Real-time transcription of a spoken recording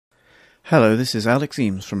Hello, this is Alex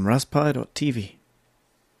Eames from Raspberry.tv.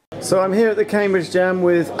 So I'm here at the Cambridge Jam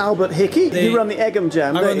with Albert Hickey. You run the Egham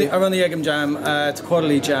Jam, I run the Egham Jam. It's a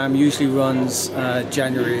quarterly jam, usually runs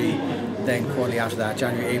January, then quarterly after that,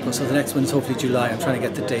 January, April. So the next one is hopefully July. I'm trying to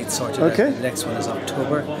get the date sorted out. The next one is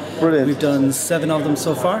October. Brilliant. We've done 7 of them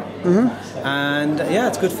so far. And yeah,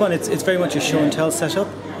 it's good fun. It's very much a show and tell setup.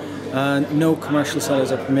 No commercial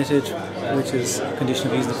sellers are permitted, which is a condition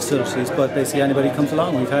of using the facilities, but basically anybody comes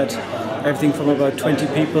along. We've had everything from about 20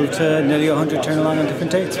 people to nearly 100 turn along on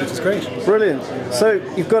different dates, which is great. Brilliant. So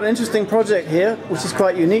you've got an interesting project here, which is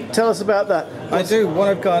quite unique. Tell us about that. I do. What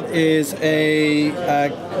I've got is a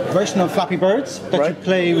version of Flappy Birds that you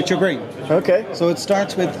play with your brain. Okay. So it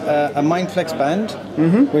starts with a Mindflex band,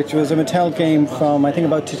 which was a Mattel game from I think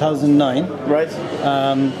about 2009. Right.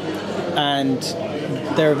 And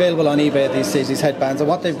they're available on eBay at these stage, these headbands, and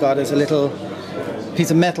what they've got is a little piece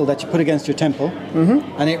of metal that you put against your temple,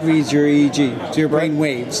 and it reads your EEG, so your brain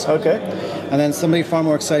waves. Okay. And then somebody far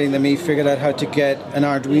more exciting than me figured out how to get an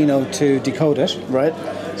Arduino to decode it. Right.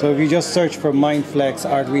 So if you just search for Mindflex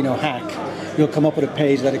Arduino hack, you'll come up with a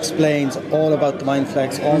page that explains all about the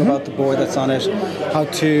Mindflex, all about the board that's on it, how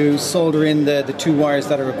to solder in the 2 wires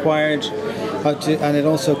that are required, and it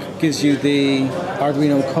also gives you the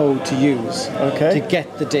Arduino code to use to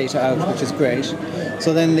get the data out, which is great.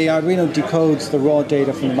 So then the Arduino decodes the raw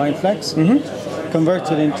data from the Mindflex, converts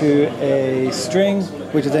it into a string,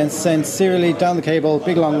 which is then sent serially down the cable,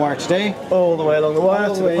 big long wire today. All the way along the wire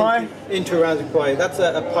to the Pi? Into a Raspberry Pi. That's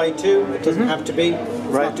a Pi 2, it doesn't have to be.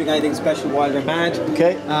 It's not doing anything special while they're mad.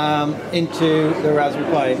 Okay. Into the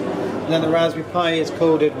Raspberry Pi. And then the Raspberry Pi is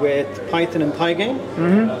coded with Python and Pygame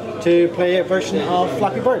to play a version of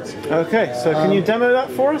Flappy Birds. Okay, so can you demo that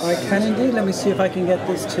for us? I can indeed. Let me see if I can get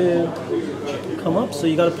this to come up. So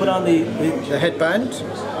you got to put on the headband.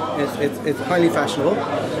 It's highly fashionable.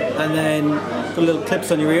 And then put little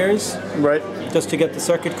clips on your ears. Right. Just to get the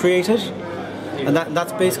circuit created. And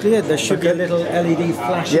that's basically it. There should be a little LED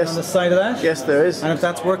flashing on the side of that. Yes, there is. And if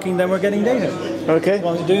that's working, then we're getting data. Okay. So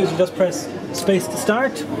what you do is you just press space to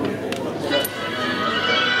start.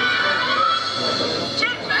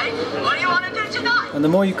 And the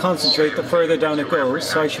more you concentrate, the further down it goes.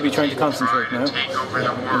 So I should be trying to concentrate now.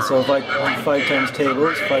 And so if I do 5 times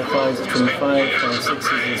tables, 5 5s is 25, 5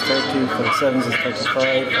 6s is 30, 5 7s is 35,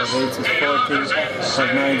 5 8s is 40, 5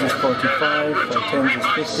 9s is 45, 5 10s is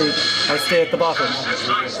 50. I stay at the bottom.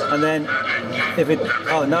 And then if it,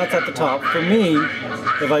 now it's at the top. For me,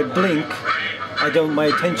 if I blink, my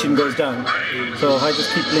attention goes down. So if I just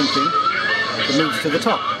keep blinking, it moves to the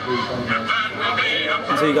top.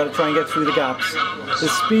 And so you got to try and get through the gaps. The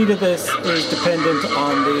speed of this is dependent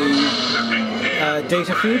on the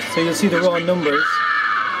data feed. So you'll see the raw numbers.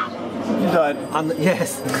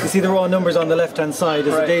 Yes, you see the raw numbers on the left-hand side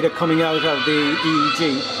as the data coming out of the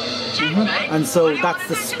EEG. And so that's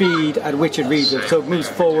the speed at which it reads it. So it moves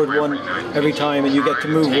forward 1 every time, and you get to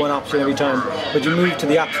move 1 option every time. But you move to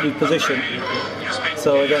the absolute position.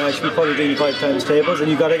 So again, I should be probably doing 5 times tables, and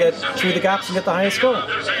you've got to get through the gaps and get the highest score.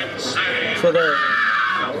 So the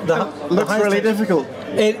looks really difficult.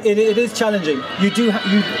 It is challenging. You do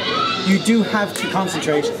have to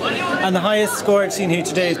concentrate, and the highest score I've seen here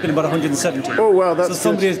today has been about 170. Oh wow, that's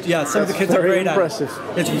some of the kids are great impressive.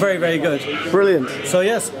 It's very, very good. Brilliant. So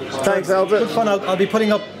yes, thanks, Albert. Good fun. I'll be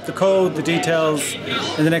putting up the code, the details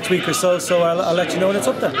in the next week or so. So I'll let you know when it's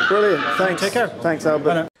up there. Brilliant. Thanks. Take care. Thanks,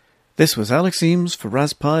 Albert. This was Alex Eames for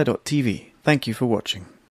Raspberry.tv. Thank you for watching.